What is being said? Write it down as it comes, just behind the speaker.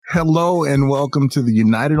Hello and welcome to the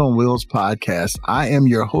United on Wheels podcast. I am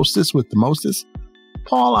your hostess with the mostest,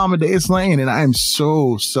 Paul Amadeus Lane, and I am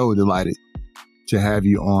so delighted to have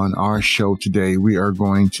you on our show today. We are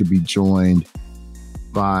going to be joined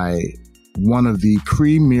by one of the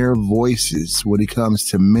premier voices when it comes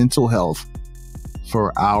to mental health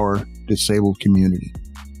for our disabled community.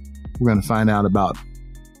 We're going to find out about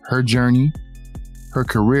her journey, her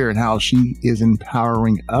career, and how she is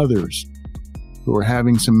empowering others who are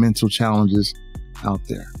having some mental challenges out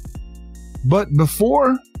there. But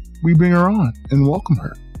before we bring her on and welcome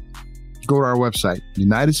her, go to our website,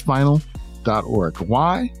 unitedspinal.org.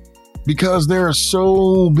 Why? Because there are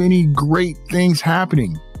so many great things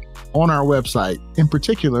happening on our website, in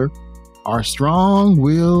particular, our Strong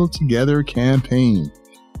Will Together campaign.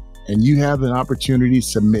 And you have an opportunity to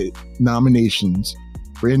submit nominations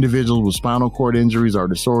for individuals with spinal cord injuries or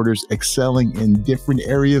disorders excelling in different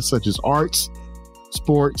areas such as arts,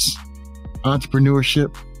 sports,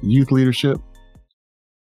 entrepreneurship, youth leadership.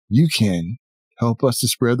 You can help us to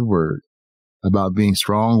spread the word about being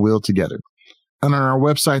strong-willed together. And on our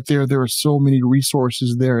website there are so many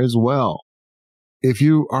resources there as well. If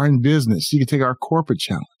you are in business, you can take our corporate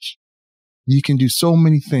challenge. You can do so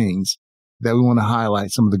many things that we want to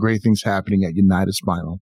highlight some of the great things happening at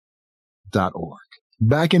unitedspinal.org.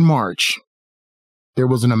 Back in March, there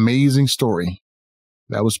was an amazing story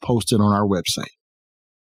that was posted on our website.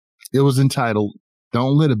 It was entitled,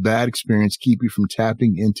 "Don't Let a Bad Experience Keep You from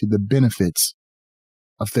Tapping into the Benefits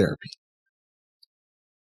of Therapy."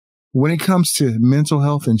 When it comes to mental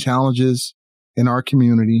health and challenges in our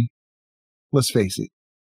community, let's face it,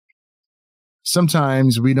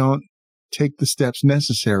 sometimes we don't take the steps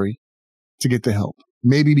necessary to get the help.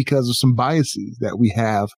 Maybe because of some biases that we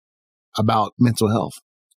have about mental health.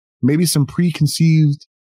 Maybe some preconceived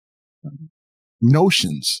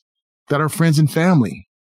notions that our friends and family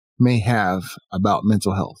may have about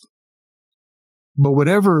mental health. But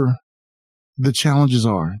whatever the challenges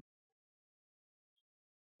are,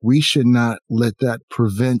 we should not let that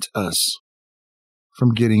prevent us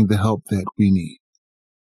from getting the help that we need.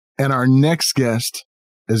 And our next guest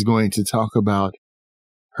is going to talk about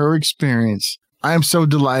her experience. I am so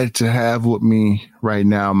delighted to have with me right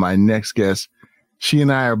now my next guest. She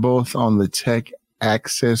and I are both on the Tech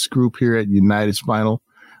Access group here at United Spinal.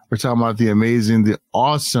 We're talking about the amazing, the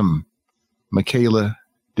awesome Michaela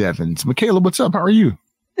Devins. Michaela, what's up? How are you?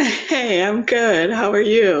 Hey, I'm good. How are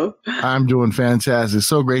you? I'm doing fantastic.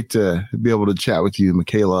 So great to be able to chat with you,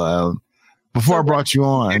 Michaela. Before I brought you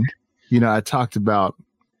on, I talked about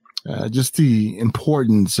just the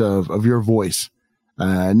importance of your voice,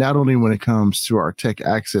 not only when it comes to our Tech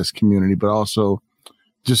Access community, but also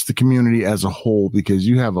just the community as a whole, because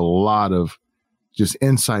you have a lot of just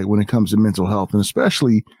insight when it comes to mental health, and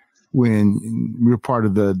especially when we're part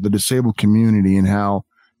of the disabled community and how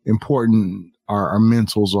important our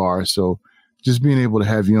mentals are. So just being able to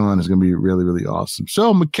have you on is going to be really, really awesome.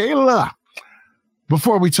 So Michaela,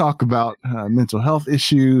 before we talk about mental health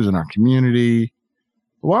issues in our community,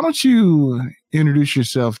 why don't you introduce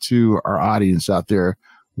yourself to our audience out there,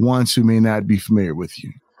 ones who may not be familiar with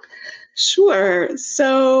you? Sure.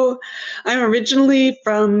 So I'm originally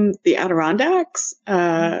from the Adirondacks,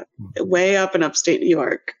 way up in upstate New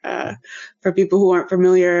York. For people who aren't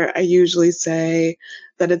familiar, I usually say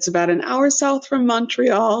that it's about an hour south from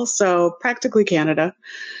Montreal, so practically Canada.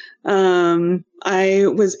 I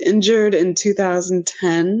was injured in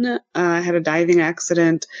 2010. I had a diving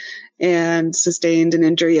accident and sustained an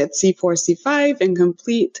injury at C4, C5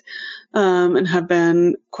 incomplete, and have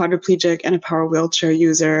been quadriplegic and a power wheelchair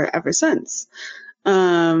user ever since.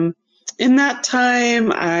 In that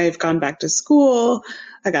time, I've gone back to school.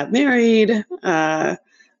 I got married,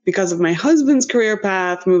 because of my husband's career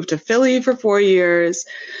path, moved to Philly for 4 years,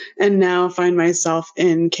 and now find myself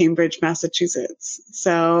in Cambridge, Massachusetts.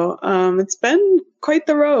 So it's been quite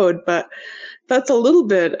the road, but that's a little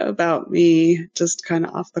bit about me, just kind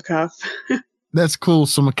of off the cuff. That's cool.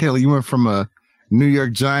 So Michaela, you went from a New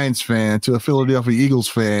York Giants fan to a Philadelphia Eagles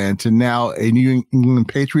fan to now a New England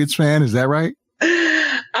Patriots fan. Is that right?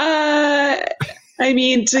 I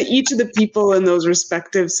mean, to each of the people in those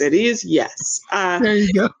respective cities, yes. There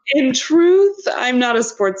you go. In truth, I'm not a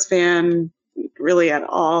sports fan really at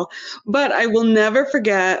all, but I will never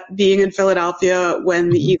forget being in Philadelphia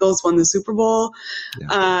when the Eagles won the Super Bowl.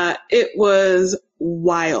 Yeah. It was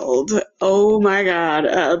wild. Oh my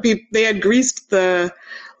God. They had greased the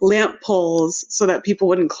lamp poles so that people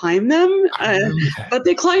wouldn't climb them, but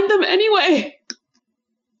they climbed them anyway.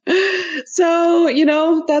 So,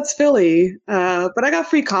 that's Philly. But I got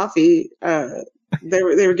free coffee they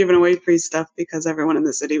were giving away free stuff because everyone in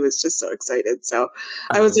the city was just so excited. So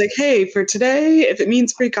I was like, hey, for today, if it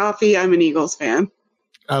means free coffee, I'm an Eagles fan.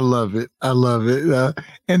 I love it. I love it.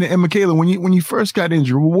 And Michaela, when you first got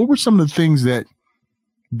injured, what were some of the things that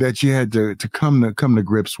you had to come to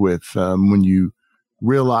grips with when you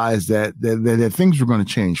realized that things were going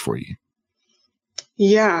to change for you?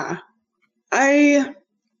 Yeah, I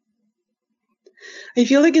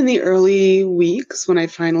feel like in the early weeks when I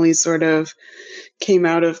finally sort of came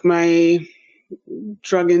out of my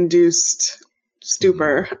drug-induced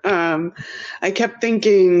stupor, I kept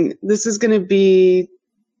thinking this is going to be,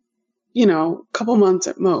 a couple months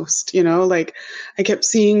at most, like I kept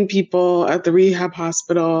seeing people at the rehab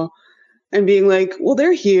hospital and being like, well,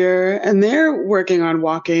 they're here and they're working on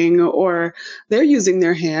walking or they're using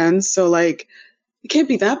their hands. So like, it can't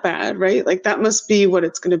be that bad, right? Like that must be what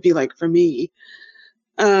it's going to be like for me.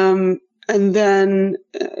 And then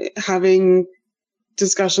having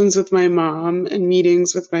discussions with my mom and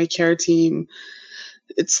meetings with my care team,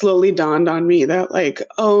 it slowly dawned on me that like,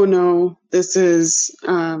 oh no, this is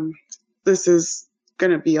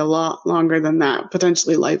going to be a lot longer than that,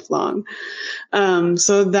 potentially lifelong.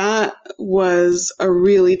 So that was a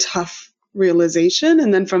really tough realization.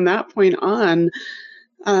 And then from that point on,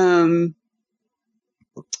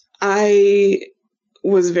 I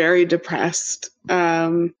was very depressed.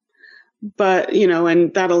 But,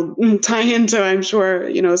 and that'll tie into, I'm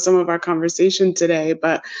sure, some of our conversation today,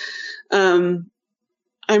 but I'm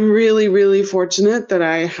really, really fortunate that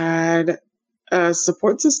I had a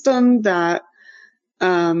support system that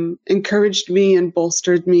encouraged me and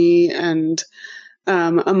bolstered me, and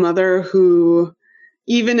a mother who,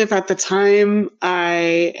 even if at the time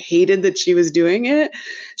I hated that she was doing it,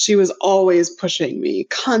 she was always pushing me,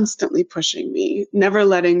 constantly pushing me, never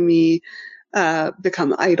letting me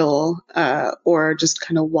become idle or just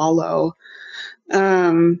kind of wallow.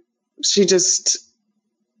 She just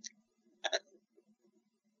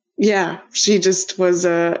was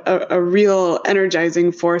a real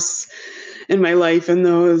energizing force in my life in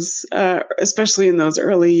those, especially in those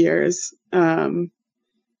early years. Now,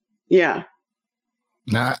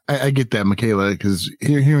 I get that, Michaela, because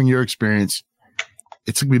hearing your experience,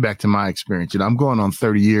 it took me back to my experience. I'm going on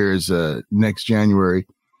 30 years next January.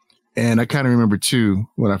 And I kind of remember, too,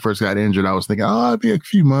 when I first got injured, I was thinking, I'll be a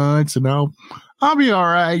few months and I'll be all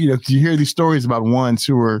right. Because you hear these stories about ones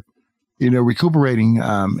who are, recuperating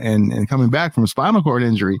and coming back from a spinal cord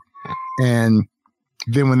injury. And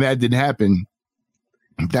then when that didn't happen,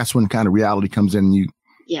 that's when kind of reality comes in and you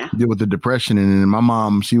deal with the depression. And then my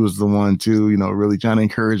mom, she was the one, too, really trying to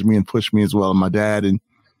encourage me and push me as well. And my dad and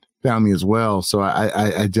family as well. So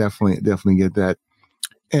I definitely get that.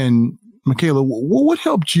 And Michaela, what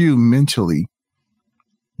helped you mentally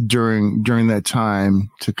during that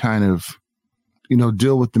time to kind of,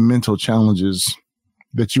 deal with the mental challenges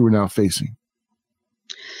that you were now facing?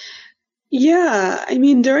 Yeah, I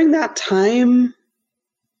mean, during that time,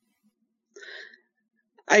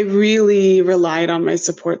 I really relied on my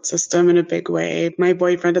support system in a big way. My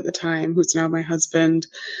boyfriend at the time, who's now my husband,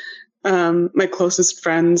 my closest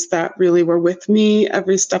friends that really were with me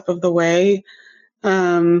every step of the way,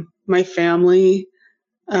 my family.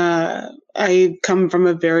 I come from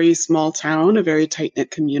a very small town, a very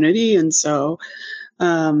tight-knit community. And so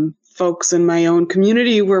folks in my own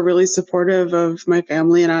community were really supportive of my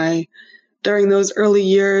family and I during those early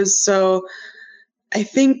years. So I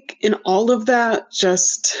think in all of that,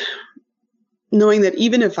 just knowing that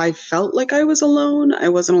even if I felt like I was alone, I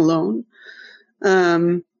wasn't alone.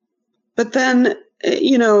 But then,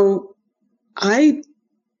 I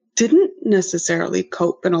didn't necessarily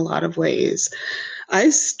cope in a lot of ways. I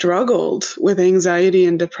struggled with anxiety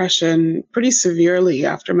and depression pretty severely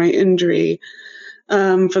after my injury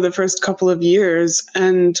for the first couple of years.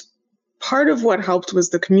 And part of what helped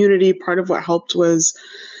was the community. Part of what helped was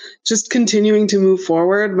just continuing to move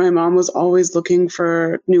forward. My mom was always looking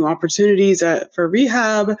for new opportunities for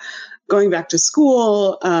rehab, going back to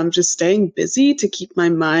school, just staying busy to keep my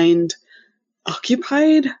mind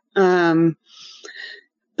occupied.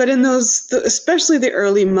 But in those, especially the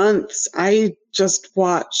early months, I just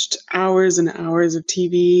watched hours and hours of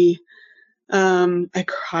TV. I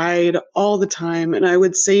cried all the time, and I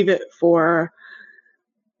would save it for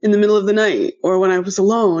in the middle of the night or when I was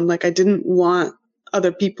alone. Like, I didn't want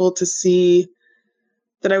other people to see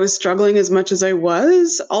that I was struggling as much as I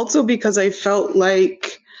was. Also because I felt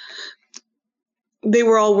like they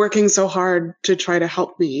were all working so hard to try to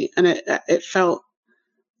help me. And it felt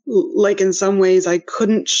like in some ways I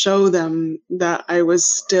couldn't show them that I was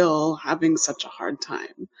still having such a hard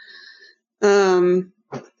time.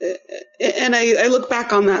 and I look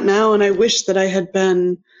back on that now, and I wish that I had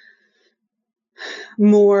been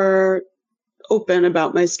more open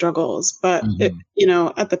about my struggles. But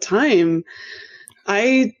at the time,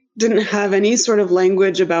 I didn't have any sort of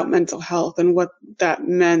language about mental health and what that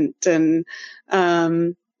meant. And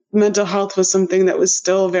mental health was something that was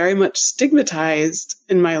still very much stigmatized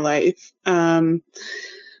in my life,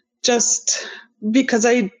 just because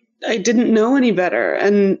I didn't know any better.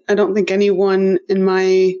 And I don't think anyone in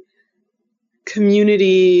my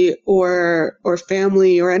community or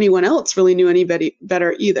family or anyone else really knew anybody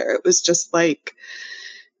better either. It was just like,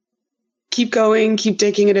 keep going, keep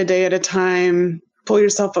taking it a day at a time, pull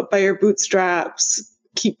yourself up by your bootstraps,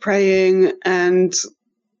 keep praying, and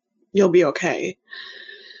you'll be okay.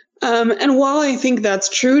 And while I think that's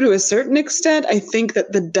true to a certain extent, I think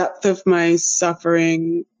that the depth of my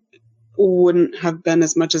suffering wouldn't have been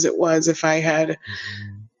as much as it was if I had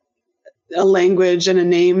a language and a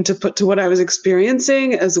name to put to what I was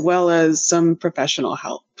experiencing, as well as some professional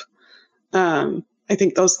help. I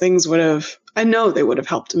think those things I know they would have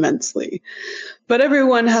helped immensely. But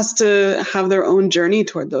everyone has to have their own journey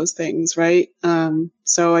toward those things, right?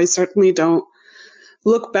 So I certainly don't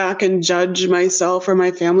look back and judge myself or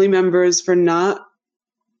my family members for not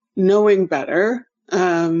knowing better.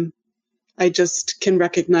 I just can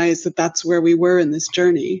recognize that that's where we were in this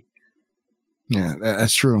journey. Yeah,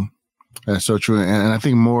 that's true. That's so true. And I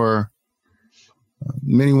think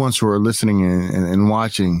many ones who are listening and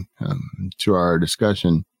watching to our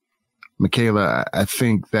discussion, Michaela, I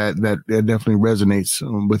think that definitely resonates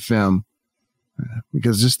with them,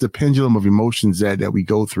 because just the pendulum of emotions that we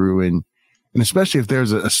go through, and especially if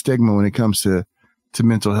there's a stigma when it comes to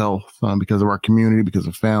mental health, because of our community, because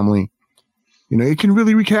of family, it can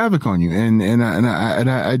really wreak havoc on you. And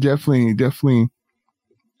I definitely,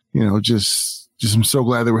 just I'm so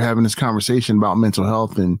glad that we're having this conversation about mental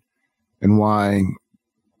health and why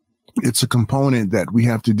it's a component that we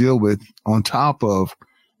have to deal with on top of,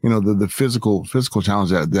 the physical challenge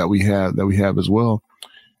that we have as well.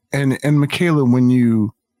 And Michaela, when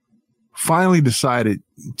you finally decided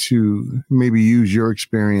to maybe use your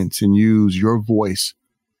experience and use your voice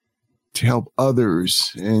to help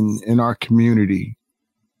others in our community,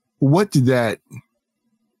 what did that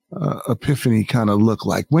epiphany kind of look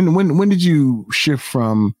like? When did you shift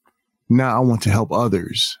from, now I want to help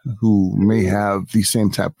others who may have these same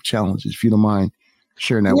type of challenges? If you don't mind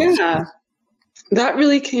sharing that with us. Yeah, that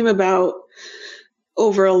really came about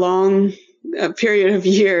over a long period of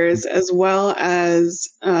years, as well as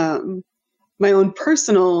my own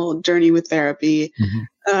personal journey with therapy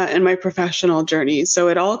and my professional journey. So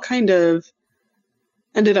it all kind of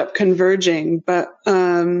ended up converging. But,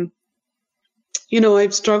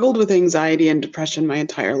 I've struggled with anxiety and depression my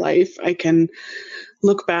entire life. I can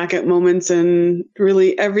look back at moments in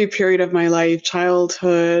really every period of my life,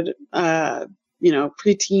 childhood,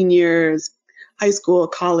 preteen years, high school,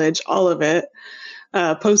 college, all of it,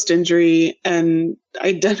 post-injury, and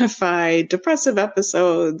identify depressive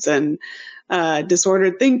episodes and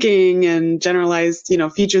disordered thinking and generalized,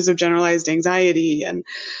 features of generalized anxiety. And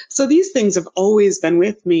so these things have always been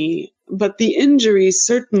with me, but the injury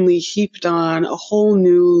certainly heaped on a whole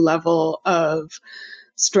new level of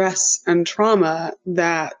stress and trauma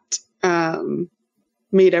that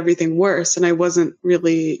made everything worse. And I wasn't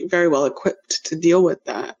really very well equipped to deal with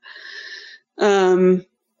that. And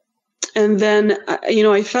then,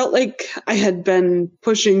 I felt like I had been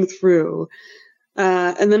pushing through.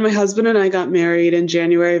 And then my husband and I got married in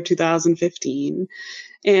January of 2015.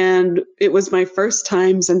 And it was my first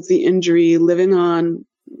time since the injury living on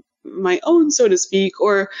my own, so to speak,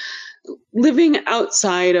 or living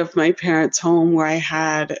outside of my parents' home, where I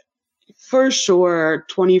had, for sure,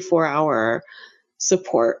 24-hour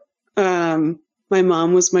support. My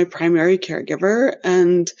mom was my primary caregiver,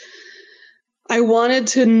 and I wanted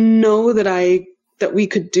to know that we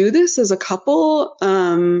could do this as a couple,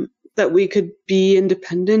 that we could be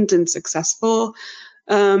independent and successful.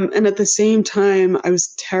 And at the same time, I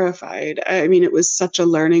was terrified. I mean, it was such a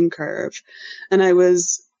learning curve, and I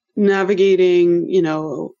was navigating,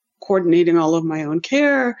 coordinating all of my own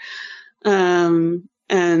care,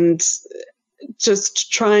 and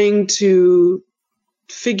just trying to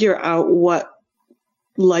figure out what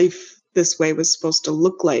life this way was supposed to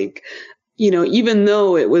look like, even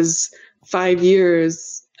though it was 5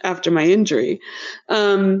 years after my injury.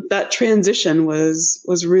 That transition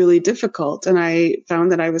was really difficult, and I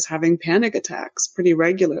found that I was having panic attacks pretty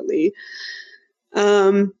regularly.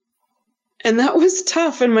 And that was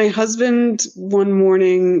tough. And my husband one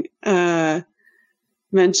morning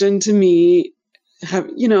mentioned to me,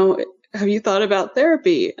 have you thought about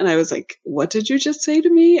therapy? And I was like, what did you just say to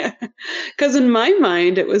me? Because in my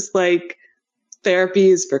mind, it was like, therapy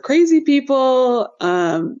is for crazy people.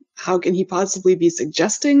 How can he possibly be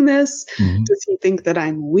suggesting this? Mm-hmm. Does he think that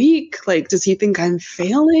I'm weak? Like, does he think I'm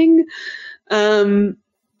failing?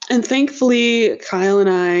 And thankfully, Kyle and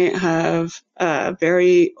I have a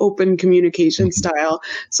very open communication style.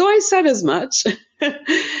 So I said as much.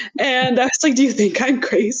 And I was like, do you think I'm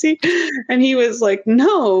crazy? And he was like,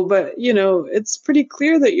 no, but it's pretty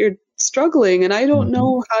clear that you're struggling and I don't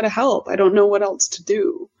know how to help. I don't know what else to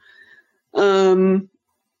do. And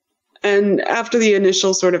after the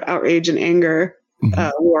initial sort of outrage and anger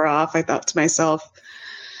wore off, I thought to myself,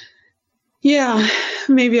 yeah,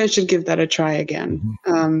 maybe I should give that a try again.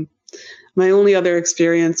 My only other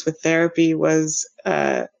experience with therapy was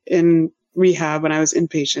in rehab when I was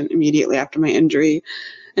inpatient immediately after my injury,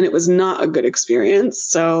 and it was not a good experience.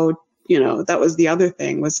 So, that was the other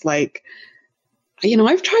thing, was like,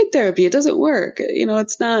 I've tried therapy. It doesn't work.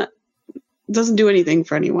 It doesn't do anything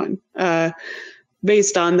for anyone,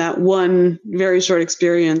 based on that one very short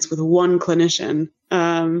experience with one clinician.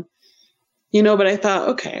 But I thought,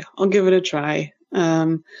 okay, I'll give it a try.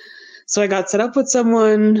 So I got set up with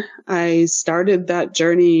someone. I started that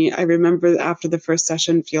journey. I remember after the first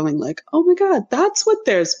session feeling like, oh my God, that's what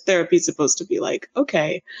therapy is supposed to be like.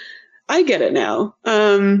 Okay, I get it now.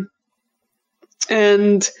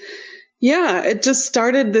 And yeah, it just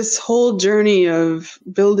started this whole journey of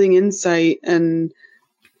building insight and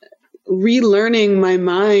relearning my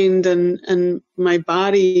mind and my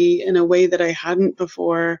body in a way that I hadn't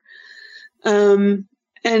before.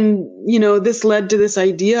 This led to this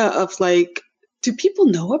idea of like, do people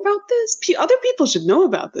know about this? Other people should know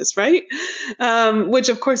about this, right? Which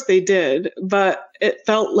of course they did, but it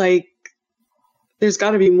felt like there's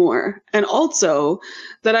got to be more. And also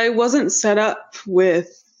that I wasn't set up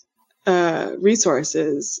with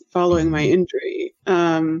resources following my injury.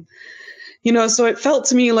 So it felt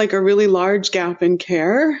to me like a really large gap in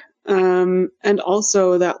care. And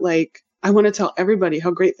also that like, I want to tell everybody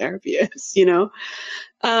how great therapy is,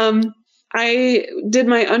 I did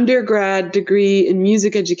my undergrad degree in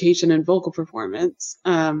music education and vocal performance.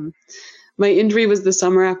 My injury was the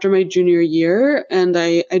summer after my junior year, and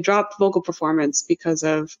I dropped vocal performance because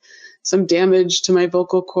of some damage to my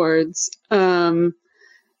vocal cords.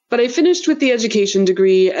 But I finished with the education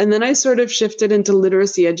degree, and then I sort of shifted into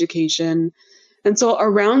literacy education. And so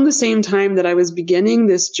around the same time that I was beginning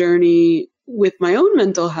this journey with my own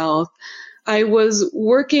mental health, I was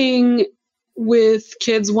working with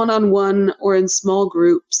kids one-on-one or in small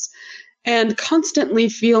groups and constantly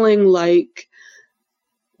feeling like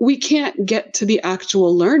we can't get to the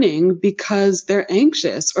actual learning because they're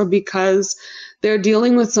anxious or because they're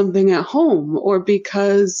dealing with something at home or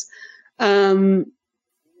because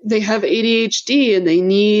they have ADHD and they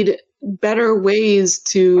need better ways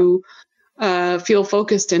to feel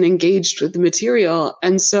focused and engaged with the material.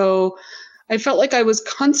 And so I felt like I was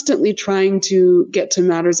constantly trying to get to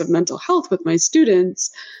matters of mental health with my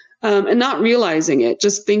students and not realizing it,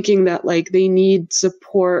 just thinking that like they need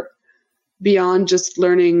support beyond just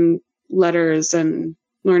learning letters and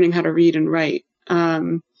learning how to read and write.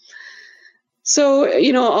 So,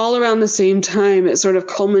 all around the same time, it sort of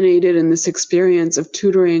culminated in this experience of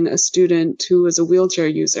tutoring a student who was a wheelchair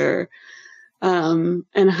user and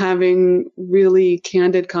having really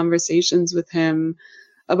candid conversations with him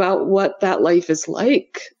about what that life is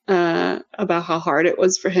like, about how hard it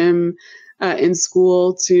was for him in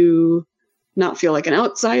school to not feel like an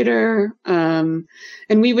outsider. And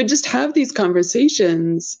we would just have these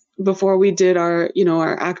conversations before we did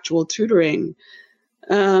our actual tutoring.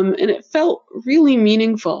 And it felt really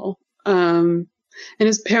meaningful. And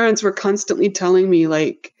his parents were constantly telling me,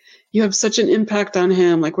 like, you have such an impact on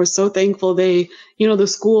him. Like, we're so thankful the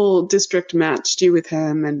school district matched you with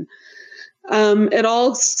him. And it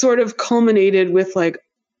all sort of culminated with like,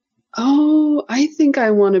 oh, I think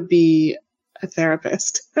I want to be a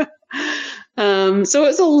therapist. So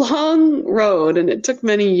it's a long road and it took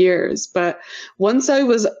many years. But once I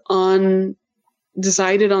was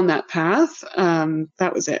decided on that path,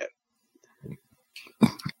 that was it.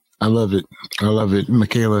 I love it. I love it,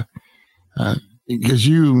 Michaela, because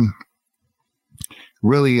you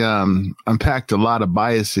really unpacked a lot of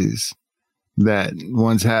biases that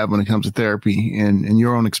ones have when it comes to therapy and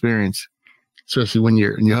your own experience, especially when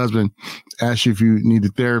your husband asks you if you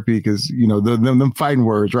needed therapy because, them fighting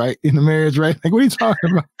words, right? In the marriage, right? Like, what are you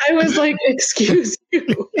talking about? I was like, excuse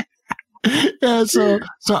you. Yeah. So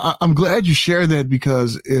I'm glad you shared that,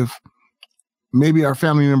 because if maybe our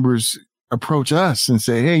family members approach us and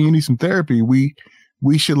say, hey, you need some therapy, we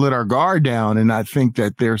we should let our guard down and not think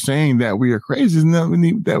that they're saying that we are crazy and that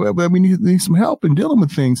we need some help in dealing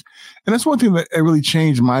with things. And that's one thing that really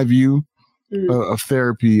changed my view of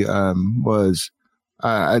therapy. Was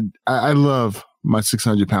I love my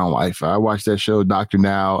 600-pound wife. I watched that show, Dr.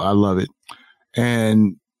 Now. I love it.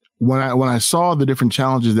 And when I saw the different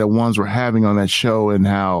challenges that ones were having on that show and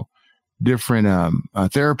how different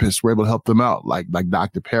therapists were able to help them out, like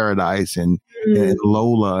Dr. Paradise and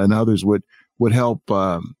Lola and others would help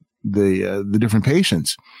the different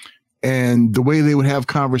patients, and the way they would have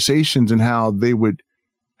conversations and how they would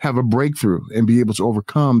have a breakthrough and be able to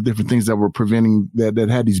overcome different things that were preventing that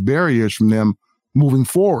had these barriers from them moving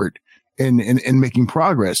forward and making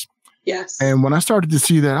progress. Yes. And when I started to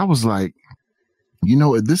see that, I was like,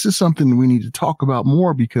 this is something we need to talk about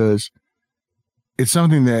more, because it's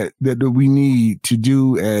something that we need to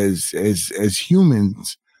do as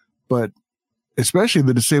humans, but especially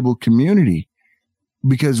the disabled community,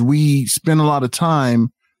 because we spend a lot of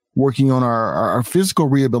time working on our physical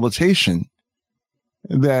rehabilitation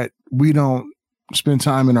that we don't spend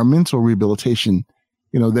time in our mental rehabilitation,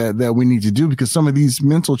 that we need to do, because some of these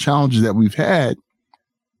mental challenges that we've had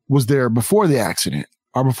was there before the accident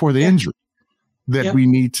or before the injury that we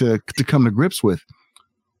need to come to grips with.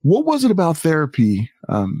 What was it about therapy,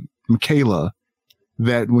 Michaela,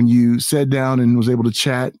 that when you sat down and was able to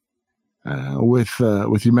chat with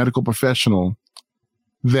your medical professional,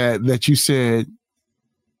 that you said,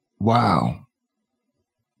 wow,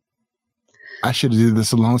 I should have did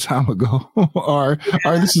this a long time ago, or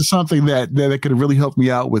this is something that could have really helped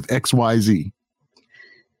me out with X, Y, Z?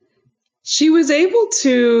 She was able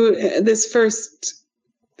to, this first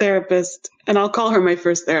therapist, and I'll call her my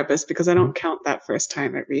first therapist because I don't count that first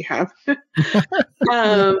time at rehab.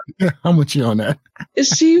 I'm with you on that.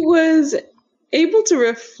 She was able to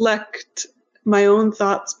reflect my own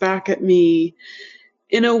thoughts back at me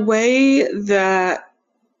in a way that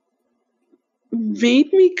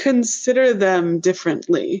made me consider them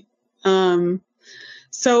differently.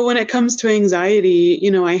 So when it comes to anxiety,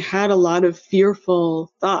 I had a lot of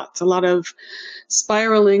fearful thoughts, a lot of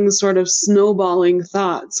spiraling, sort of snowballing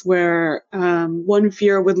thoughts where one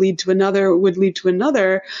fear would lead to another, would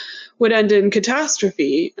end in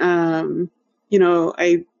catastrophe. I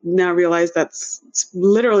now realize it's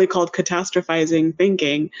literally called catastrophizing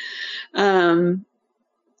thinking.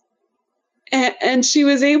 And she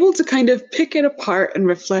was able to kind of pick it apart and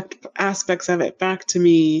reflect aspects of it back to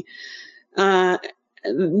me,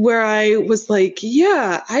 where I was like,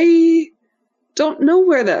 yeah, I don't know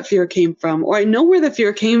where that fear came from, or I know where the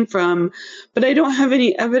fear came from, but I don't have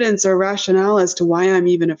any evidence or rationale as to why I'm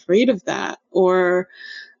even afraid of that. Or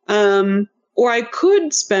I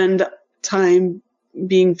could spend time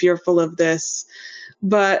being fearful of this,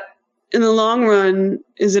 but in the long run,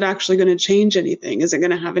 is it actually going to change anything? Is it going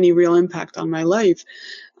to have any real impact on my life?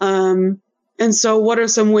 And so what are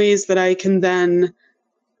some ways that I can then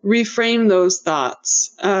reframe those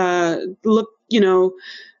thoughts,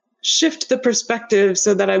 shift the perspective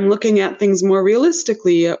so that I'm looking at things more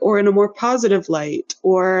realistically or in a more positive light,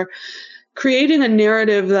 or creating a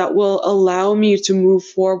narrative that will allow me to move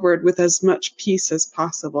forward with as much peace as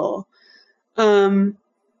possible.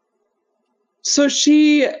 So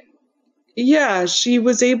she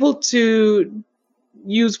was able to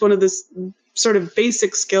use one of the sort of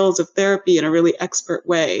basic skills of therapy in a really expert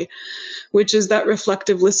way, which is that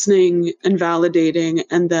reflective listening and validating,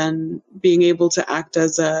 and then being able to act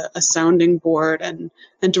as a sounding board and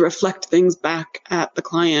to reflect things back at the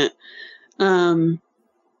client. And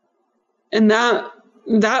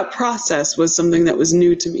that process was something that was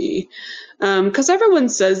new to me, because everyone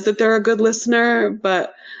says that they're a good listener,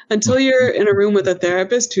 but until you're in a room with a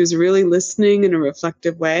therapist who's really listening in a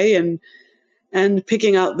reflective way and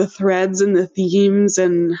picking out the threads and the themes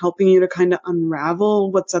and helping you to kind of unravel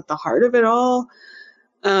what's at the heart of it all.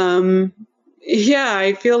 I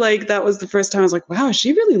feel like that was the first time I was like, wow,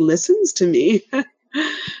 she really listens to me.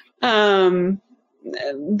 That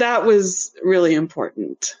was really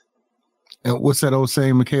important. And what's that old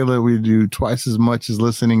saying, Michaela? We do twice as much as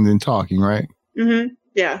listening than talking, right? Mm-hmm.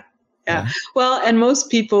 Yeah. Well, and most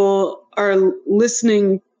people are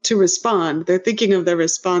listening to respond. They're thinking of their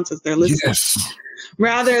response as they're listening,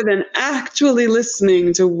 rather than actually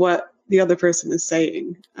listening to what the other person is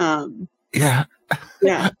saying. Yeah.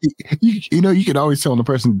 You can always tell when the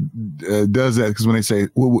person does that, because when they say,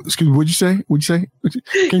 excuse me, what'd you say?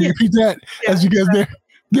 Can you repeat that? Yeah. As you guys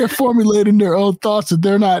they're formulating their own thoughts, and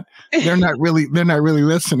they're not really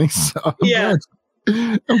listening. So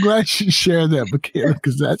I'm glad you shared that, Michaela,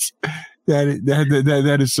 because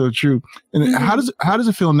that is so true. And how does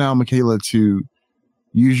it feel now, Michaela, to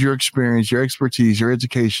use your experience, your expertise, your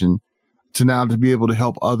education to now to be able to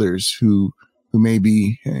help others who may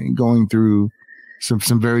be going through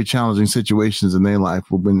some very challenging situations in their life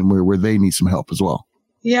where they need some help as well.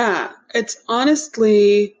 Yeah, it's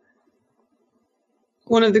honestly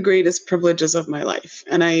one of the greatest privileges of my life.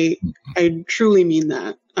 And I truly mean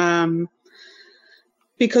that.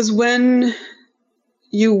 Because when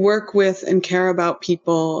you work with and care about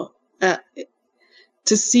people,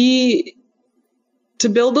 to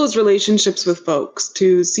build those relationships with folks,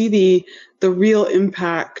 to see the real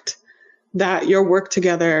impact that your work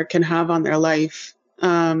together can have on their life,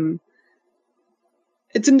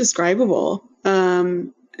 it's indescribable.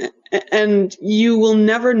 And you will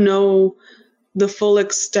never know the full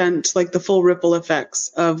extent, like the full ripple effects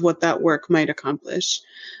of what that work might accomplish,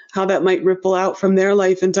 how that might ripple out from their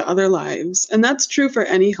life into other lives. And that's true for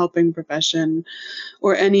any helping profession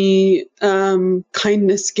or any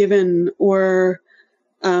kindness given or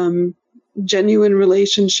genuine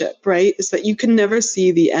relationship, right? Is that you can never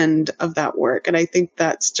see the end of that work. And I think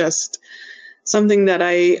that's just something that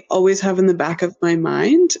I always have in the back of my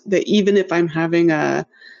mind, that even if I'm having a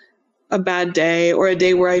bad day or a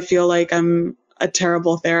day where I feel like I'm a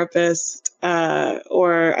terrible therapist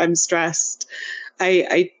or I'm stressed,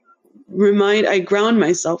 I ground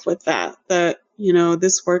myself with that,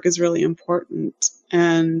 this work is really important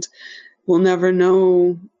and we'll never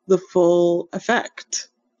know the full effect.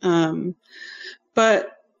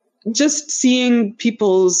 But just seeing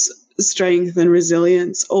people's strength and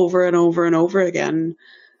resilience over and over and over again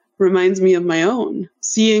reminds me of my own.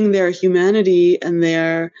 Seeing their humanity and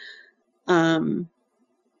their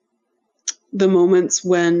the moments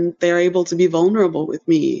when they're able to be vulnerable with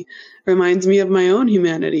me reminds me of my own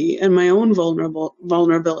humanity and my own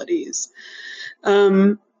vulnerabilities.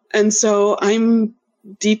 And so I'm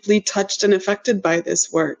deeply touched and affected by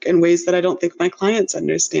this work in ways that I don't think my clients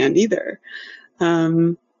understand either.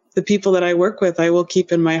 The people that I work with, I will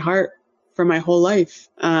keep in my heart for my whole life.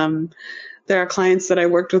 There are clients that I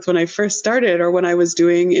worked with when I first started or when I was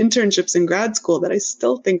doing internships in grad school that I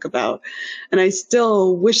still think about, and I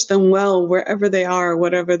still wish them well wherever they are,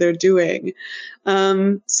 whatever they're doing.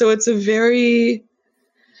 So it's a very,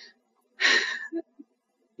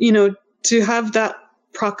 to have that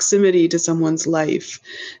proximity to someone's life,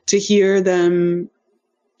 to hear them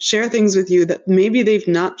share things with you that maybe they've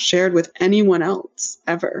not shared with anyone else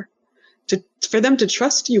ever, for them to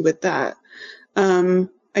trust you with that.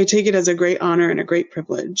 I take it as a great honor and a great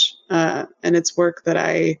privilege. And it's work that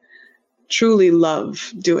I truly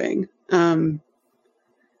love doing. And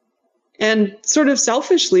sort of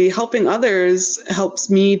selfishly, helping others helps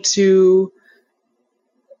me to,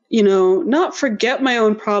 not forget my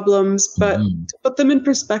own problems, but to put them in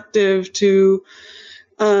perspective, to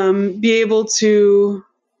be able to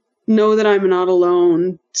know that I'm not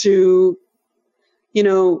alone, to,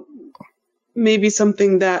 maybe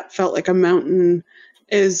something that felt like a mountain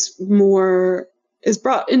is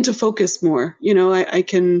brought into focus more. I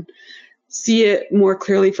can see it more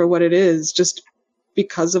clearly for what it is, just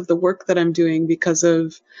because of the work that I'm doing, because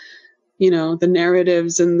of, the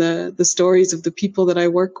narratives and the stories of the people that I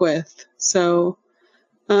work with. So,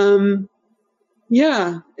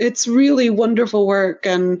 yeah, it's really wonderful work.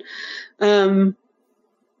 And, there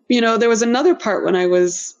was another part when I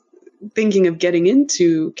was thinking of getting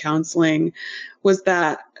into counseling, was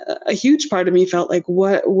that a huge part of me felt like,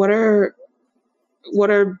 what are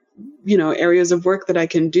areas of work that I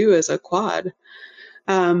can do as a quad?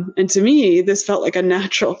 And to me, this felt like a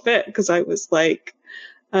natural fit, because I was like,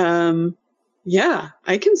 yeah,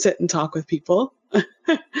 I can sit and talk with people.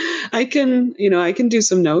 I can do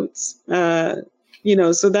some notes, so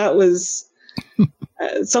that was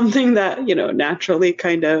something that, naturally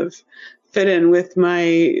kind of fit in with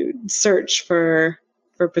my search for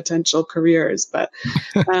potential careers. But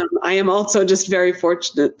I am also just very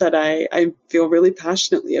fortunate that I feel really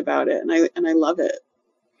passionately about it, and I love it.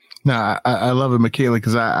 No, I love it, Michaela,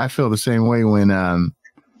 because I feel the same way when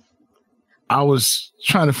I was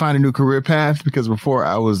trying to find a new career path, because before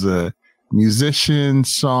I was a musician,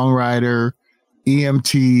 songwriter,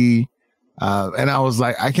 EMT, and I was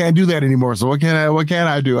like, I can't do that anymore. So what can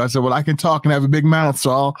I do? I said, well, I can talk and have a big mouth,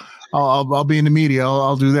 so I'll be in the media.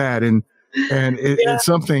 I'll do that. And it's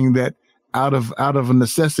something that out of a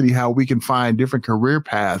necessity, how we can find different career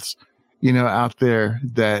paths, out there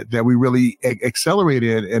that we really accelerate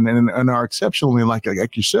in and are exceptionally like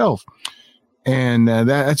yourself. And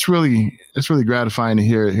that's really gratifying to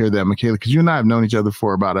hear that, Michaela, because you and I have known each other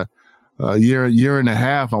for about a year and a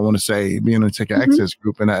half, I want to say, being in the Tech Access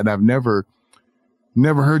group, and I've never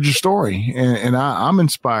heard your story, and I'm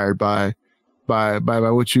inspired by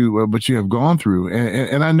by what you have gone through.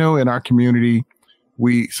 And I know in our community,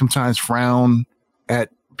 we sometimes frown at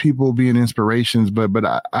people being inspirations, but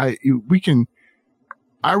I'd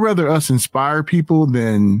rather us inspire people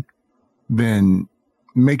than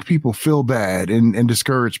make people feel bad and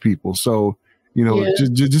discourage people. So,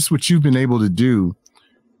 just what you've been able to do,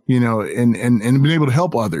 and been able to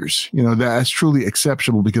help others, that's truly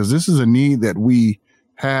exceptional, because this is a need that we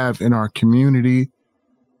have in our community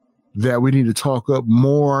that we need to talk up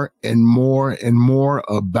more and more and more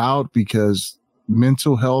about, because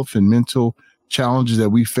mental health and mental challenges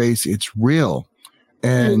that we face, it's real.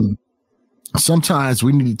 And sometimes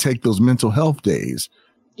we need to take those mental health days.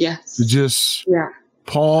 Yes. To just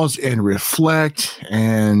pause and reflect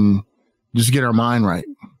and just get our mind right.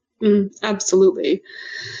 Absolutely.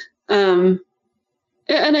 And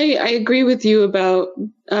I agree with you about,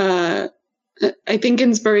 I think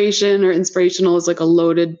inspiration or inspirational is like a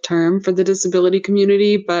loaded term for the disability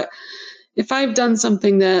community. But if I've done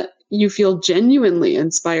something that you feel genuinely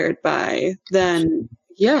inspired by, then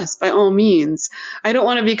yes, by all means. I don't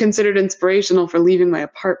want to be considered inspirational for leaving my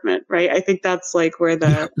apartment, right? I think that's like where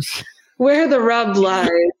the rub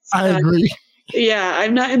lies. I agree.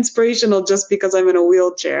 I'm not inspirational just because I'm in a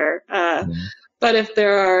wheelchair. But if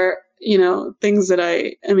there are, things that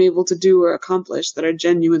I am able to do or accomplish that are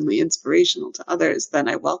genuinely inspirational to others, then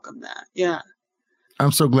I welcome that. Yeah.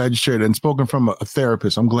 I'm so glad you shared it. And spoken from a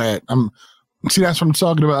therapist, I'm glad. See, that's what I'm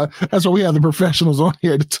talking about. That's why we have the professionals on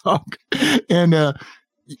here to talk. And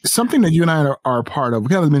something that you and I are a part of, we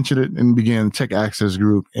kind of mentioned it in the beginning, the Tech Access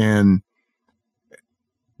Group, and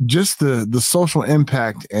just the social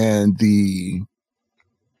impact and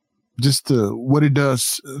what it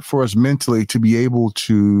does for us mentally to be able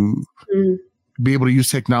to use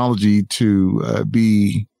technology to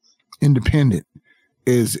be independent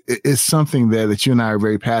is something that you and I are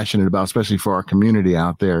very passionate about, especially for our community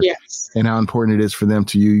out there. Yes. And how important it is for them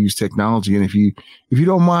to use technology. And if you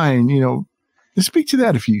don't mind, just speak to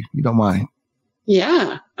that if you don't mind.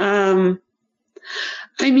 Yeah.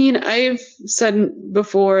 I've said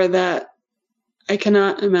before that I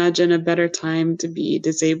cannot imagine a better time to be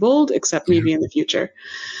disabled, except maybe in the future.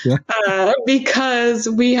 Yeah. Because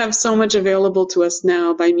we have so much available to us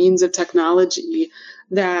now by means of technology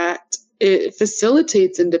that it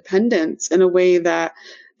facilitates independence in a way that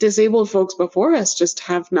disabled folks before us just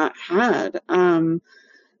have not had.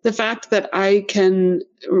 The fact that I can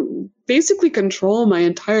basically control my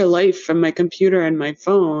entire life from my computer and my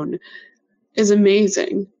phone is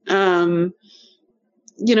amazing.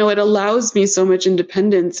 It allows me so much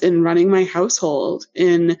independence in running my household,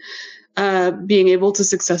 in being able to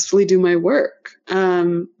successfully do my work,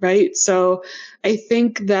 right? So I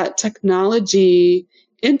think that technology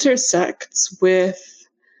intersects with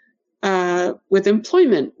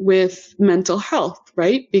employment, with mental health,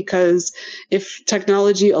 right? Because if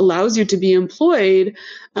technology allows you to be employed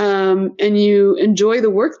and you enjoy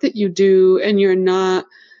the work that you do, and you're not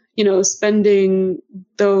spending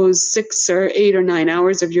those 6 or 8 or 9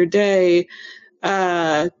 hours of your day,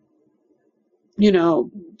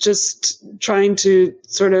 just trying to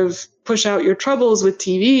sort of push out your troubles with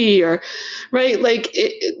TV right?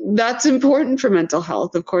 That's important for mental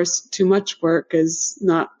health. Of course, too much work is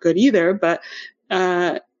not good either, but,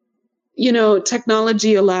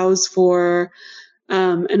 technology allows for,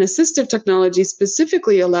 and assistive technology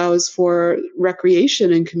specifically allows for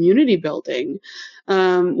recreation and community building,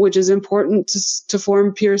 which is important to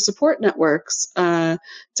form peer support networks, to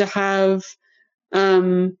have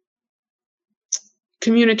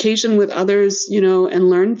communication with others, and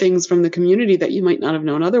learn things from the community that you might not have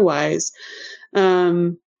known otherwise.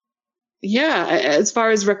 As far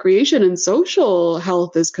as recreation and social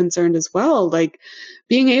health is concerned as well, like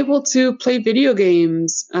being able to play video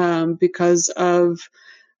games because of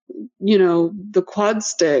the quad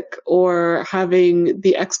stick, or having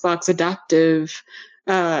the Xbox adaptive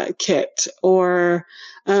kit, or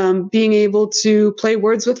being able to play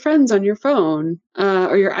Words with Friends on your phone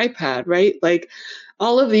or your iPad, right? Like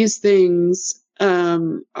all of these things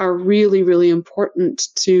are really, really important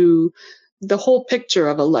to the whole picture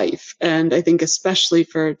of a life. And I think especially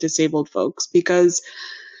for disabled folks, because,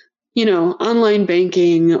 online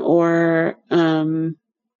banking or,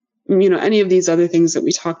 any of these other things that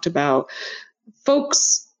we talked about,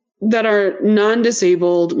 folks that are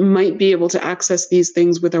non-disabled might be able to access these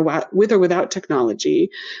things with or without technology.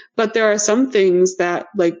 But there are some things that,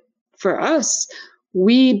 like for us,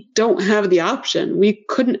 we don't have the option. We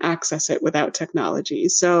couldn't access it without technology.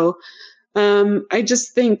 So I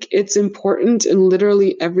just think it's important in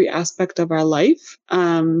literally every aspect of our life.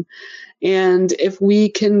 And if we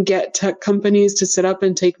can get tech companies to sit up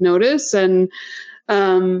and take notice and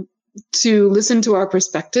to listen to our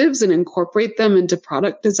perspectives and incorporate them into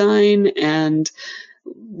product design and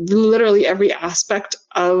literally every aspect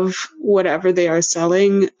of whatever they are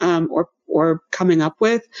selling or coming up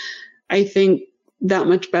with, I think that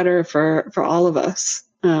much better for all of us.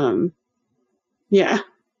 Yeah.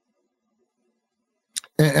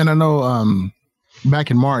 And I know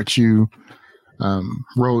back in March, you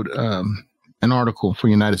wrote an article for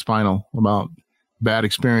United Spinal about bad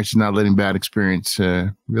experiences, not letting bad experience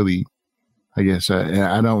really, I guess,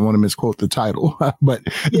 I don't want to misquote the title, but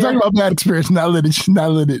it's talking about bad experience, not let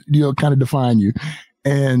it, kind of define you.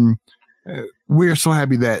 And we're so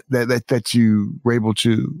happy that you were able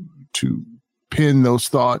to pin those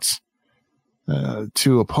thoughts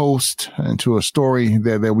to a post and to a story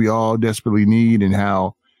that we all desperately need, and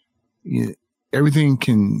how everything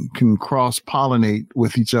can cross-pollinate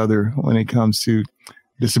with each other when it comes to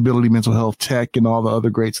disability, mental health, tech, and all the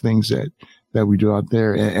other great things that we do out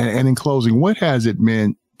there. And in closing, what has it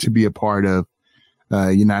meant to be a part of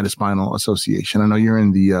United Spinal Association? I know you're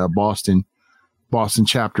in the Boston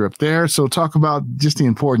chapter up there. So talk about just the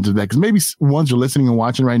importance of that, because maybe ones are listening and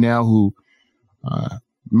watching right now who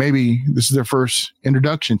maybe this is their first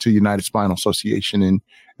introduction to United Spinal Association. And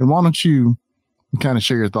why don't you kind of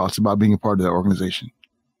share your thoughts about being a part of that organization?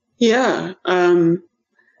 Yeah.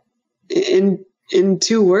 In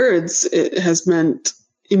two words, it has meant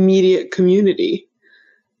immediate community.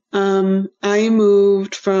 I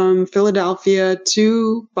moved from Philadelphia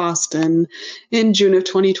to Boston in June of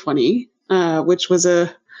 2020, which was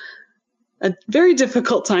a very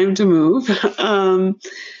difficult time to move.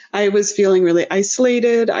 I was feeling really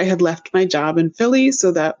isolated. I had left my job in Philly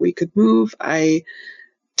so that we could move. I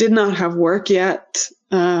did not have work yet.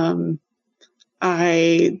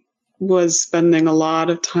 I was spending a lot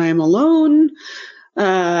of time alone.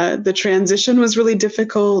 The transition was really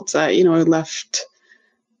difficult. I left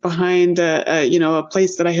behind a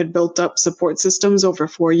place that I had built up support systems over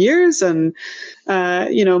 4 years, and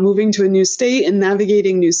moving to a new state and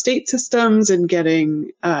navigating new state systems and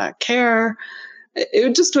getting care.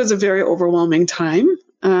 It just was a very overwhelming time.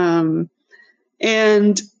 And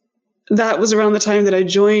that was around the time that I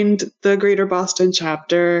joined the Greater Boston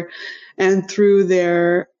chapter, and through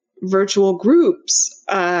their virtual groups,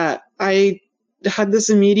 I had this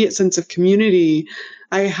immediate sense of community.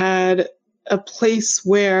 I had a place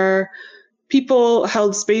where people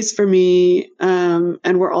held space for me,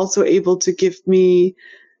 and were also able to give me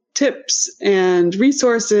tips and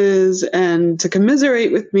resources and to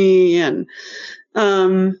commiserate with me. And,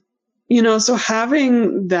 so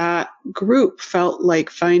having that group felt like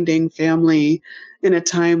finding family in a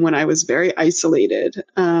time when I was very isolated.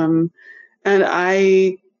 And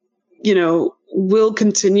I, will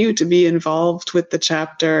continue to be involved with the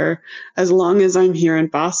chapter as long as I'm here in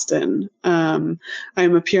Boston. I'm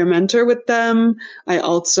a peer mentor with them. I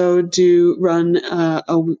also do run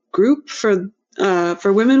a group for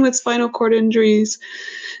women with spinal cord injuries.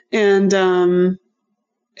 And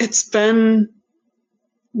it's been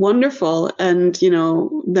wonderful. And,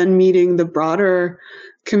 then meeting the broader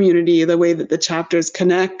community, the way that the chapters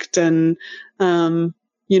connect, and,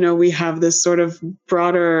 we have this sort of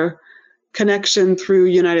broader connection through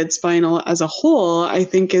United Spinal as a whole, I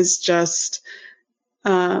think is just,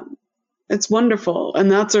 it's wonderful. And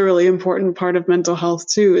that's a really important part of mental health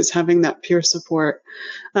too, is having that peer support,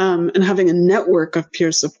 and having a network of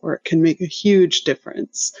peer support can make a huge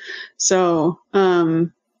difference. So,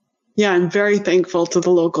 I'm very thankful to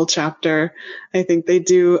the local chapter. I think they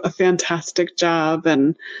do a fantastic job.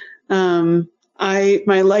 And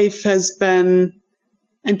my life has been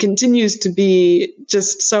and continues to be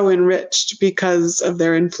just so enriched because of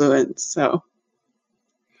their influence. So,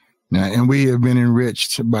 and we have been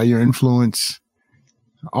enriched by your influence.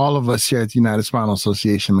 All of us here at the United Spinal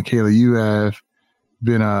Association. Michaela, you have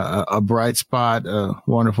been a bright spot, a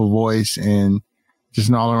wonderful voice, and just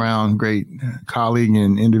an all-around great colleague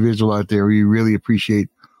and individual out there. We really appreciate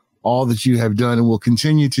all that you have done and will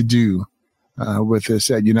continue to do with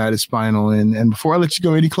us at United Spinal. And before I let you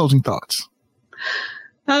go, any closing thoughts?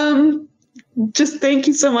 Just thank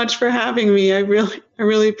you so much for having me. I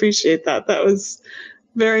really appreciate that. That was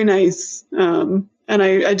very nice. And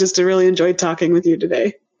I just really enjoyed talking with you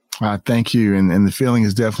today. Thank you. And the feeling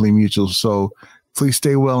is definitely mutual. So please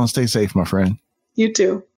stay well and stay safe, my friend. You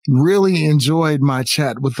too. Really enjoyed my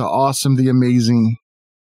chat with the awesome, the amazing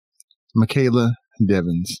Michaela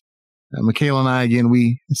Devins. Michaela and I, again,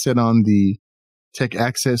 we sit on the Tech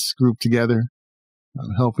Access group together.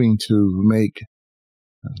 helping to make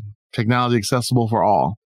technology accessible for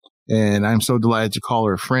all. And I'm so delighted to call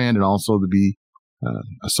her a friend and also to be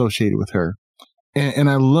associated with her. And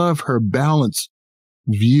I love her balanced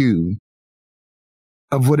view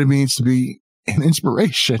of what it means to be an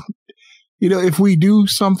inspiration. If we do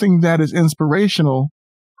something that is inspirational,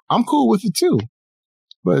 I'm cool with it too.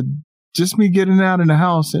 But just me getting out in the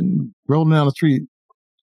house and rolling down the street,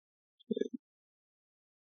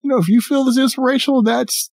 if you feel it's inspirational,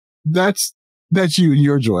 that's you and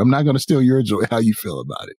your joy. I'm not going to steal your joy, how you feel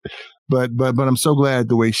about it. But I'm so glad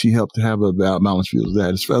the way she helped to have a balanced view of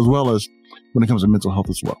that, as well as when it comes to mental health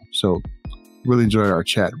as well. So really enjoyed our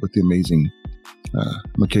chat with the amazing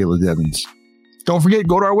Michaela Devins. Don't forget,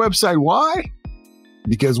 go to our website. Why?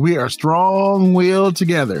 Because we are strong-willed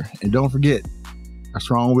together. And don't forget our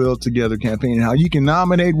Strong-Willed Together campaign and how you can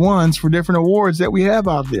nominate ones for different awards that we have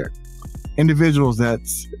out there. Individuals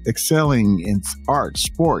that's excelling in art,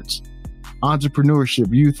 sports, entrepreneurship,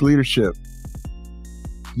 youth leadership.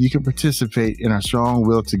 You can participate in our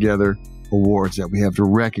Strong-Willed Together awards that we have to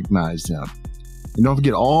recognize them. And don't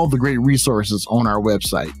forget all the great resources on our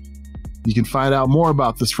website. You can find out more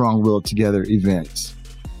about the Strong-Willed Together events,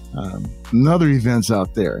 and other events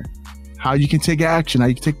out there, how you can take action, how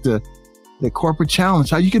you can take the corporate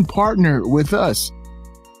challenge, how you can partner with us,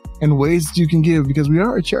 and ways that you can give, because we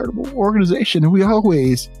are a charitable organization and we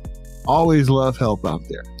always love help out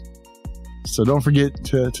there. So don't forget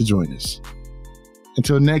to join us.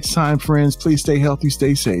 Until next time, friends, please stay healthy,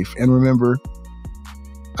 stay safe, and remember,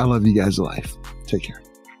 I love you guys to life. Take care.